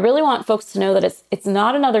 I really want folks to know that it's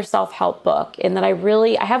not another self-help book, in that I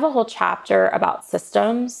have a whole chapter about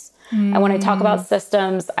systems. And when I talk about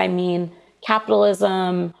systems, I mean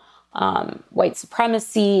capitalism, white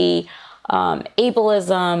supremacy,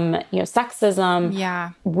 ableism, sexism.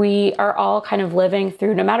 Yeah. We are all kind of living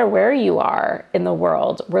through, no matter where you are in the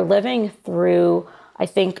world, we're living through, I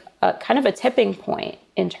think, kind of a tipping point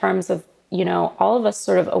in terms of, all of us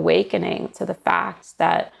sort of awakening to the fact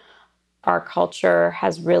that our culture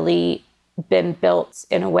has really been built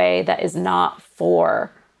in a way that is not for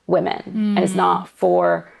women and is not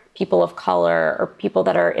for people of color or people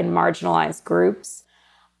that are in marginalized groups.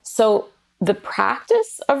 So the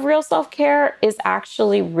practice of real self-care is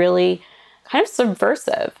actually really kind of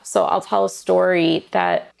subversive. So I'll tell a story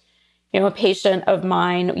that, a patient of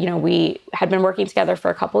mine, we had been working together for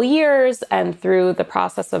a couple of years, and through the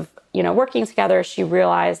process of, working together, she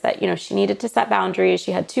realized that, she needed to set boundaries.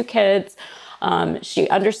 She had 2 kids. She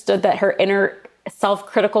understood that her inner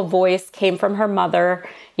self-critical voice came from her mother.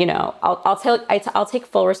 I'll take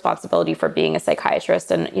full responsibility for being a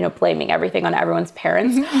psychiatrist and, blaming everything on everyone's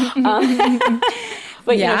parents.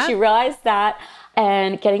 But, she realized that,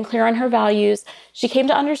 and getting clear on her values, she came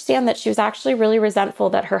to understand that she was actually really resentful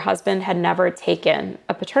that her husband had never taken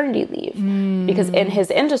a paternity leave, because in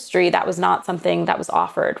his industry, that was not something that was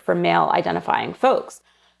offered for male identifying folks.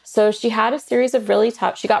 So she had a series of really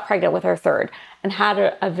tough, she got pregnant with her 3rd, and had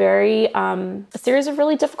a series of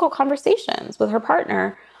really difficult conversations with her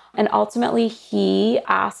partner. And ultimately he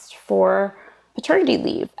asked for paternity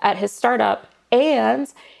leave at his startup,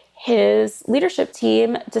 and his leadership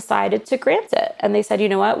team decided to grant it. And they said, you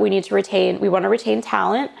know what, we want to retain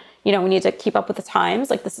talent. We need to keep up with the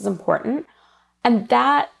times. Like, this is important. And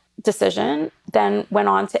that decision then went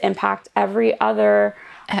on to impact every other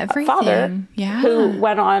father who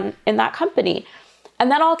went on in that company.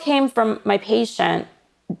 And that all came from my patient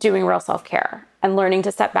doing real self-care and learning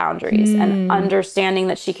to set boundaries and understanding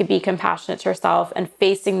that she could be compassionate to herself and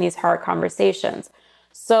facing these hard conversations.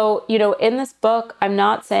 So, in this book, I'm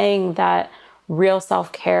not saying that real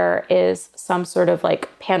self-care is some sort of like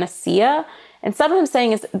panacea. Instead, what I'm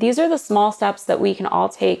saying is these are the small steps that we can all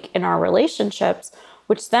take in our relationships,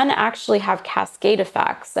 which then actually have cascade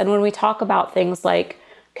effects. And when we talk about things like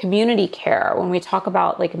community care, when we talk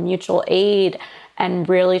about like mutual aid and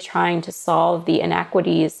really trying to solve the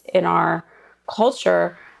inequities in our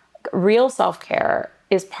culture, real self-care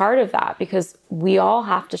is part of that, because we all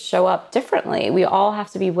have to show up differently. We all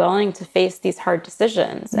have to be willing to face these hard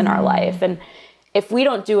decisions in our life. And if we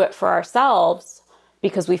don't do it for ourselves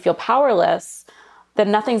because we feel powerless,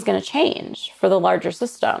 then nothing's going to change for the larger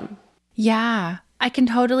system. Yeah, I can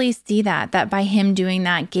totally see that by him doing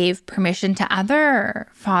that gave permission to other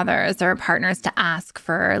fathers or partners to ask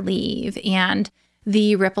for leave, and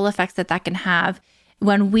the ripple effects that can have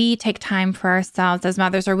when we take time for ourselves as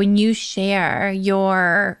mothers, or when you share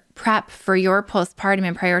your prep for your postpartum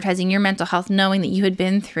and prioritizing your mental health, knowing that you had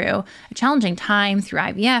been through a challenging time through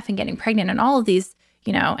IVF and getting pregnant and all of these,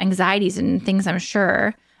 anxieties and things I'm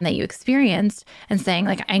sure that you experienced, and saying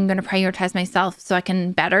like, I'm going to prioritize myself so I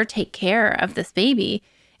can better take care of this baby,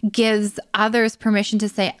 gives others permission to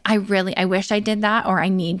say, I wish I did that, or I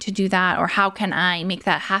need to do that, or how can I make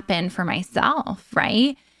that happen for myself,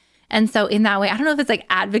 right? And so in that way, I don't know if it's like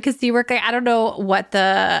advocacy work. I don't know what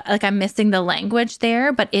I'm missing the language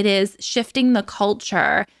there, but it is shifting the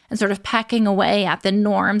culture and sort of pecking away at the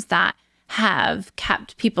norms that have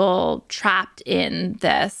kept people trapped in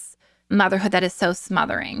this motherhood that is so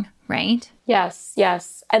smothering, right? Yes.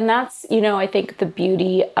 And that's, I think the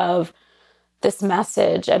beauty of this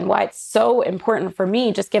message and why it's so important for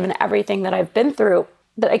me, just given everything that I've been through.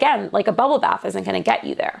 But again, like a bubble bath isn't going to get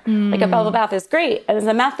you there. Like a bubble bath is great and it's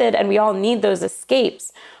a method and we all need those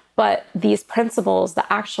escapes. But these principles,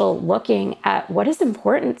 the actual looking at what is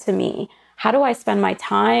important to me, how do I spend my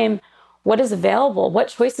time, what is available, what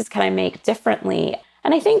choices can I make differently?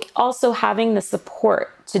 And I think also having the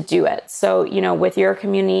support to do it. So, with your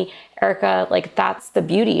community, Erica, like that's the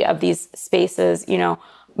beauty of these spaces.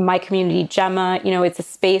 my community, Gemma, it's a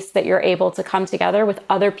space that you're able to come together with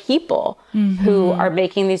other people who are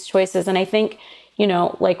making these choices. And I think,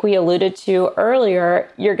 like we alluded to earlier,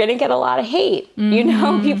 you're going to get a lot of hate.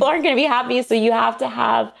 People aren't going to be happy. So you have to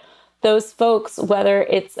have those folks, whether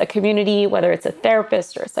it's a community, whether it's a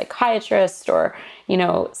therapist or a psychiatrist or,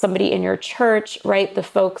 somebody in your church, right? The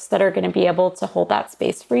folks that are going to be able to hold that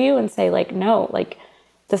space for you and say like, no, like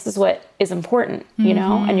this is what is important,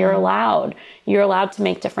 and you're allowed to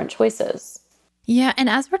make different choices. Yeah. And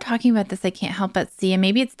as we're talking about this, I can't help but see, and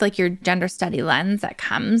maybe it's like your gender study lens that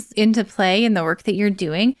comes into play in the work that you're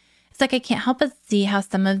doing. It's like, I can't help but see how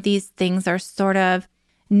some of these things are sort of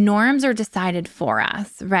norms are decided for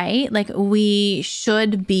us, right? Like we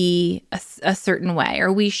should be a certain way,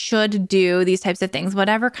 or we should do these types of things,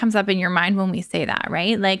 whatever comes up in your mind when we say that,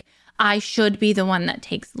 right? Like, I should be the one that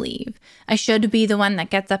takes leave. I should be the one that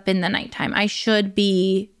gets up in the nighttime. I should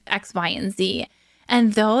be X, Y, and Z.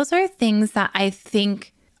 And those are things that I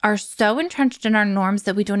think are so entrenched in our norms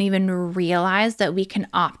that we don't even realize that we can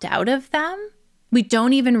opt out of them. We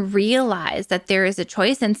don't even realize that there is a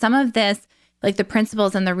choice. And some of this, like the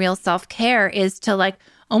principles and the real self-care, is to like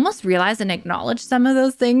almost realize and acknowledge some of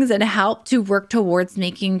those things and help to work towards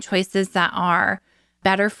making choices that are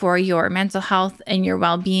better for your mental health and your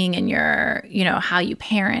well-being and your, how you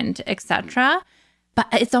parent, etc. But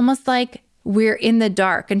it's almost like we're in the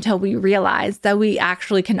dark until we realize that we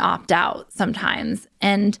actually can opt out sometimes.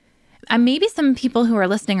 And maybe some people who are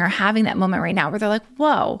listening are having that moment right now where they're like,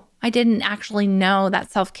 whoa, I didn't actually know that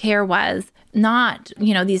self-care was not,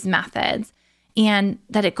 these methods, and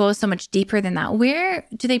that it goes so much deeper than that. Where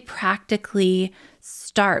do they practically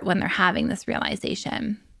start when they're having this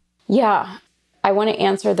realization? Yeah. I want to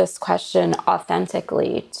answer this question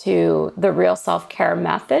authentically to the real self-care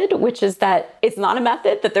method, which is that it's not a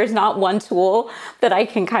method, that there's not one tool that I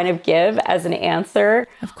can kind of give as an answer.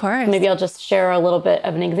 Of course. Maybe I'll just share a little bit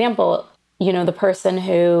of an example. The person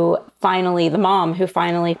the mom who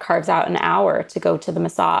finally carves out an hour to go to the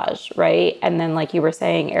massage, right? And then like you were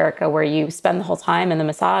saying, Erica, where you spend the whole time in the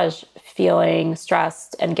massage feeling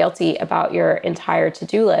stressed and guilty about your entire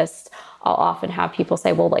to-do list, I'll often have people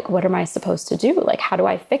say, well, like, what am I supposed to do? Like, how do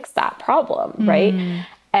I fix that problem, right?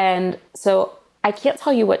 And so I can't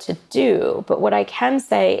tell you what to do, but what I can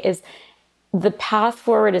say is the path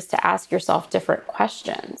forward is to ask yourself different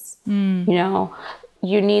questions.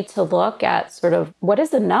 You need to look at sort of what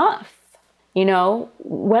is enough?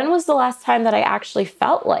 When was the last time that I actually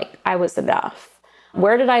felt like I was enough?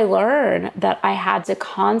 Where did I learn that I had to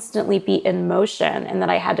constantly be in motion and that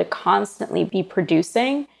I had to constantly be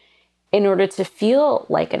producing in order to feel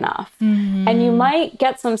like enough? And you might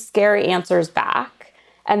get some scary answers back.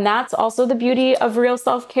 And that's also the beauty of real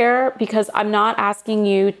self-care, because I'm not asking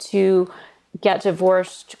you to get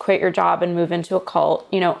divorced, quit your job, and move into a cult.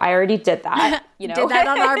 I already did that. Did that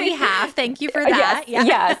on our behalf. Thank you for that.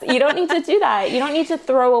 Yes. You don't need to do that. You don't need to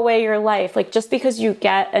throw away your life. Like, just because you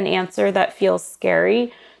get an answer that feels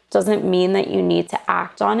scary doesn't mean that you need to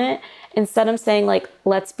act on it. Instead, I'm saying, like,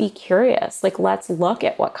 let's be curious. Like, let's look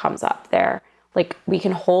at what comes up there. Like, we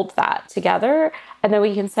can hold that together, and then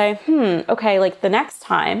we can say, okay, like the next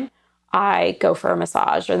time I go for a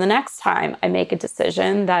massage, or the next time I make a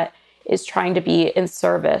decision that is trying to be in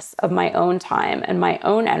service of my own time and my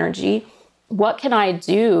own energy, what can I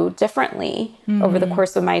do differently over the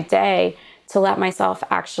course of my day to let myself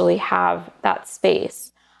actually have that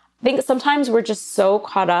space? I think sometimes we're just so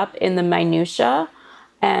caught up in the minutia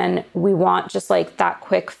and we want just like that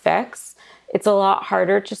quick fix. It's a lot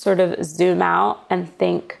harder to sort of zoom out and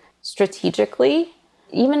think strategically,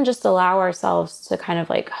 even just allow ourselves to kind of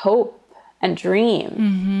like hope and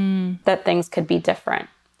dream that things could be different.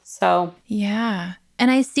 So, yeah.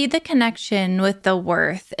 And I see the connection with the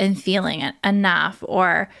worth and feeling enough,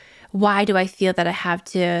 or why do I feel that I have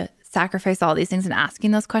to sacrifice all these things, and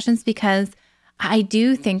asking those questions, because I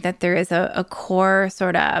do think that there is a core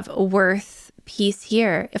sort of worth piece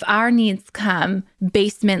here. If our needs come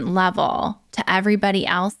basement level to everybody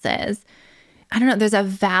else's, I don't know, there's a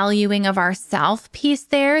valuing of our self piece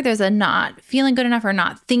there. There's a not feeling good enough or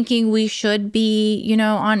not thinking we should be,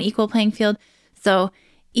 on equal playing field. So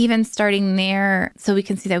even starting there, so we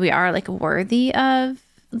can see that we are like worthy of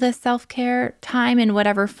the self-care time in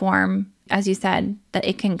whatever form, as you said, that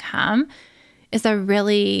it can come, is a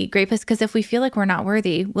really great place. Because if we feel like we're not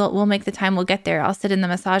worthy, we'll make the time, we'll get there. I'll sit in the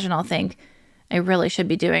massage and I'll think, I really should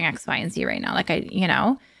be doing X, Y, and Z right now. Like I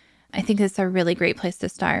think it's a really great place to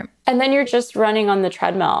start. And then you're just running on the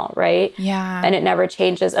treadmill, right? Yeah. And it never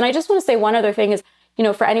changes. And I just want to say one other thing is,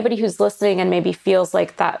 for anybody who's listening and maybe feels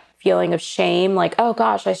like that feeling of shame, like, oh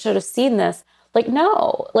gosh, I should have seen this. Like,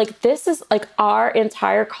 no, like this is like our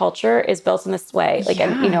entire culture is built in this way. Like,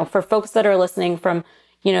 and, you know, for folks that are listening from,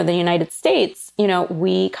 you know, the United States, you know,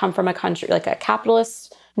 we come from a country, like a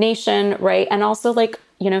capitalist nation, right? And also like,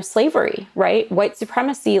 you know, slavery, right? White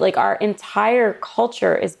supremacy, like our entire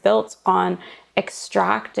culture is built on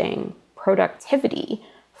extracting productivity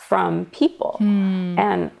from people.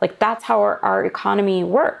 And like, that's how our economy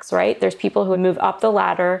works, right? There's people who move up the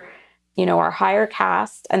ladder, you know, our higher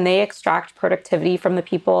caste, and they extract productivity from the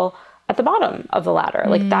people at the bottom of the ladder.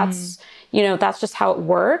 Like that's, you know, that's just how it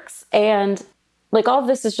works. And like all of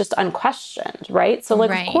this is just unquestioned, right? So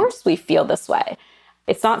like, of course we feel this way.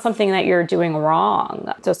 It's not something that you're doing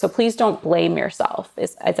wrong. So please don't blame yourself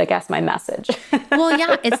is I guess my message. Well,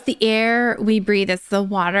 yeah, it's the air we breathe. It's the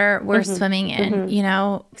water we're swimming in. You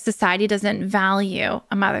know, society doesn't value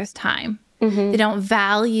a mother's time. They don't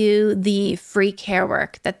value the free care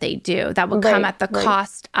work that they do. That will come at the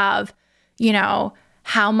cost of, you know,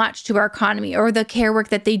 how much to our economy, or the care work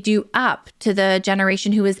that they do up to the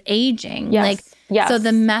generation who is aging. So the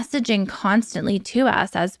messaging constantly to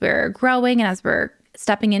us as we're growing and as we're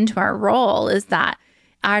stepping into our role is that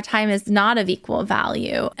our time is not of equal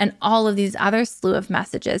value, and all of these other slew of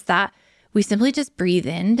messages that we simply just breathe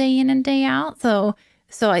in and day out. So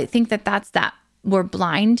I think that's that we're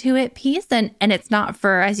blind to it piece. And it's not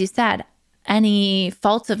for, as you said, any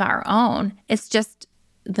fault of our own. It's just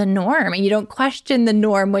the norm. And you don't question the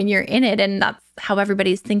norm when you're in it. And that's how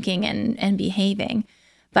everybody's thinking and behaving.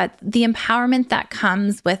 But the empowerment that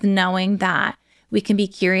comes with knowing that we can be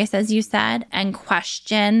curious, as you said, and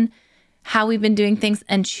question how we've been doing things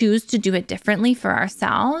and choose to do it differently for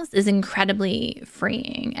ourselves is incredibly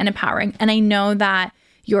freeing and empowering. And I know that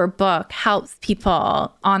your book helps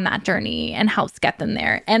people on that journey and helps get them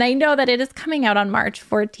there. And I know that it is coming out on March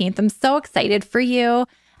 14th. I'm so excited for you.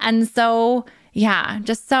 And so, yeah,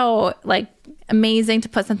 just so like amazing to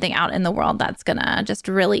put something out in the world that's going to just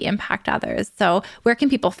really impact others. So where can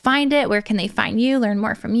people find it? Where can they find you, learn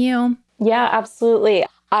more from you? Yeah, absolutely.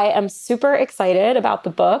 I am super excited about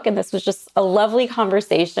the book, and this was just a lovely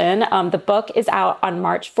conversation. The book is out on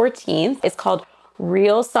March 14th. It's called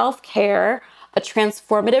Real Self-Care, a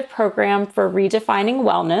transformative program for redefining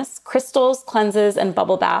wellness, crystals, cleanses, and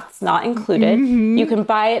bubble baths not included. You can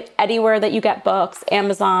buy it anywhere that you get books,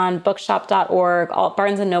 Amazon, bookshop.org, all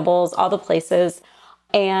Barnes & Nobles, all the places.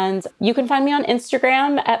 And you can find me on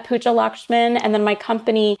Instagram at Pooja Lakshmin, and then my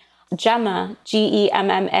company, Gemma,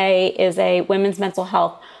 Gemma, is a women's mental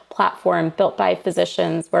health platform built by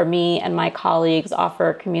physicians where me and my colleagues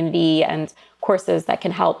offer community and courses that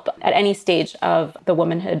can help at any stage of the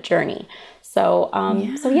womanhood journey. So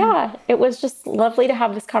yeah, it was just lovely to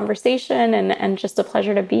have this conversation and just a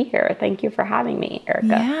pleasure to be here. Thank you for having me, Erica.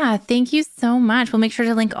 Yeah, thank you so much. We'll make sure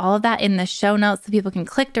to link all of that in the show notes so people can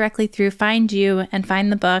click directly through, find you, and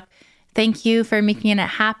find the book. Thank you for making it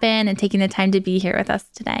happen and taking the time to be here with us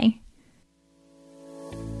today.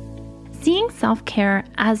 Seeing self-care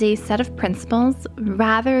as a set of principles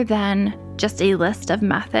rather than just a list of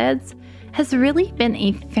methods has really been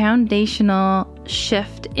a foundational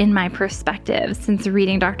shift in my perspective since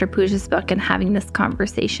reading Dr. Pooja's book and having this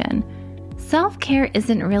conversation. Self-care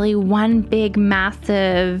isn't really one big,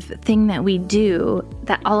 massive thing that we do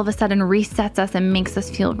that all of a sudden resets us and makes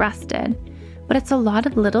us feel rested. But it's a lot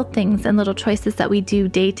of little things and little choices that we do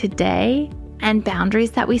day to day, and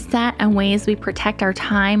boundaries that we set and ways we protect our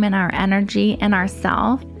time and our energy and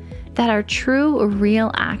ourself that are true,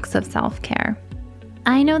 real acts of self-care.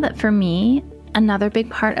 I know that for me, another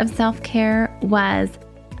big part of self-care was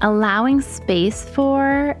allowing space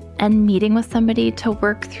for and meeting with somebody to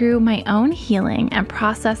work through my own healing and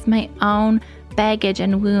process my own baggage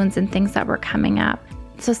and wounds and things that were coming up.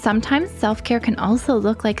 So sometimes self-care can also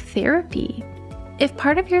look like therapy. If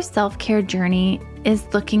part of your self-care journey is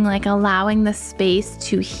looking like allowing the space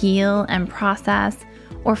to heal and process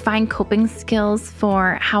or find coping skills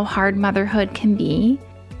for how hard motherhood can be,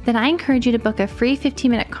 then I encourage you to book a free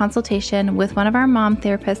 15-minute consultation with one of our mom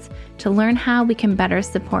therapists to learn how we can better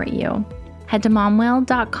support you. Head to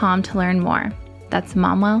momwell.com to learn more. That's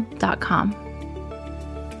momwell.com.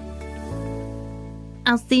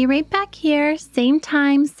 I'll see you right back here, same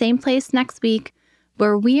time, same place next week,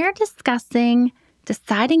 where we are discussing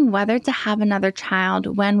deciding whether to have another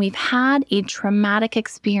child when we've had a traumatic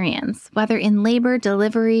experience, whether in labor,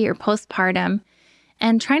 delivery, or postpartum,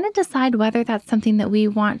 and trying to decide whether that's something that we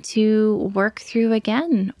want to work through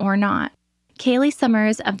again or not. Kaylee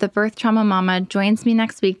Summers of The Birth Trauma Mama joins me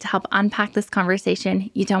next week to help unpack this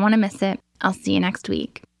conversation. You don't want to miss it. I'll see you next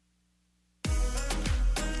week.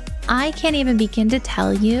 I can't even begin to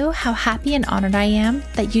tell you how happy and honored I am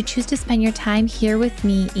that you choose to spend your time here with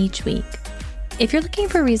me each week. If you're looking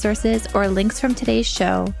for resources or links from today's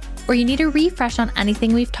show, or you need a refresh on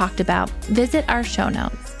anything we've talked about, visit our show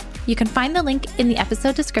notes. You can find the link in the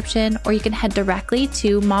episode description, or you can head directly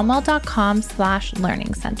to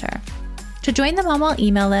momwell.com/learning center. To join the Momwell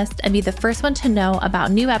email list and be the first one to know about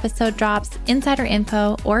new episode drops, insider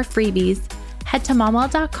info, or freebies, head to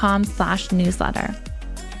momwell.com/newsletter.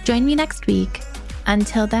 Join me next week.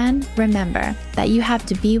 Until then, remember that you have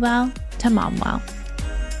to be well to mom well.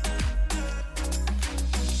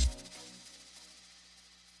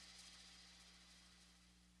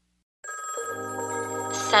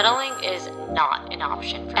 Settling is not an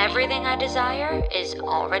option for me. Everything I desire is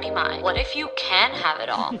already mine. What if you can have it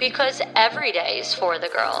all? Because every day is for the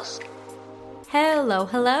girls.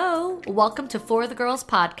 Hello. Welcome to For the Girls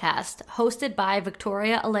podcast, hosted by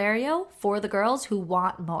Victoria Alario for the girls who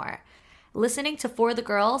want more. Listening to For the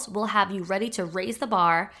Girls will have you ready to raise the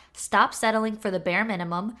bar, stop settling for the bare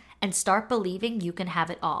minimum, and start believing you can have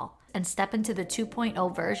it all, and step into the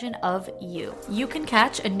 2.0 version of you. You can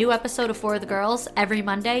catch a new episode of For the Girls every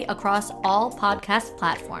Monday across all podcast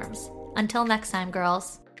platforms. Until next time,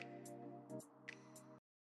 girls.